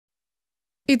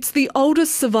It's the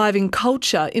oldest surviving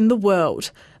culture in the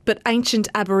world, but ancient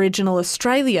Aboriginal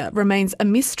Australia remains a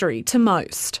mystery to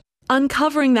most.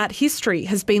 Uncovering that history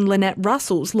has been Lynette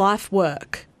Russell's life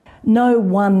work. No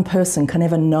one person can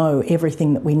ever know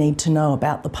everything that we need to know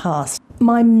about the past.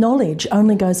 My knowledge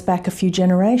only goes back a few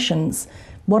generations.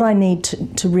 What I need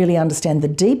to really understand the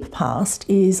deep past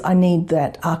is I need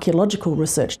that archaeological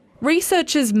research.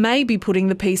 Researchers may be putting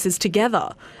the pieces together,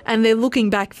 and they're looking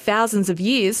back thousands of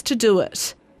years to do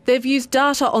it. They've used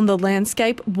data on the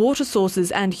landscape, water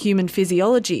sources and human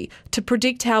physiology to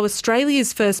predict how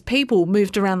Australia's first people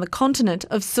moved around the continent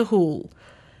of Sahul,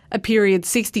 a period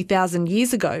 60,000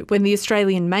 years ago when the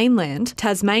Australian mainland,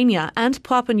 Tasmania and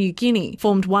Papua New Guinea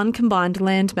formed one combined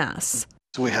landmass.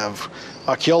 We have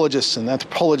archaeologists and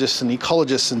anthropologists and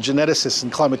ecologists and geneticists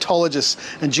and climatologists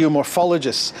and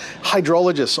geomorphologists,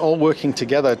 hydrologists all working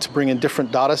together to bring in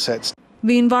different data sets.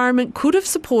 The environment could have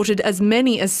supported as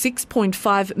many as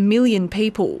 6.5 million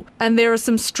people, and there are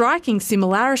some striking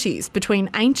similarities between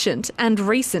ancient and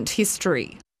recent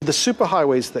history. The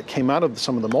superhighways that came out of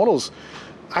some of the models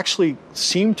actually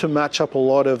seem to match up a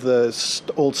lot of the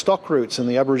old stock routes and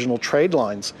the Aboriginal trade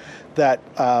lines that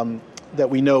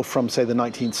we know from, say, the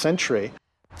 19th century.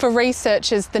 For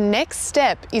researchers, the next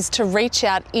step is to reach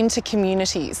out into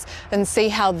communities and see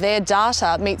how their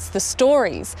data meets the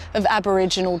stories of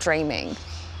Aboriginal dreaming.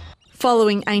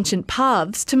 Following ancient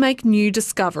paths to make new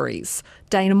discoveries.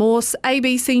 Dana Morse,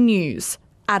 ABC News,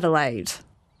 Adelaide.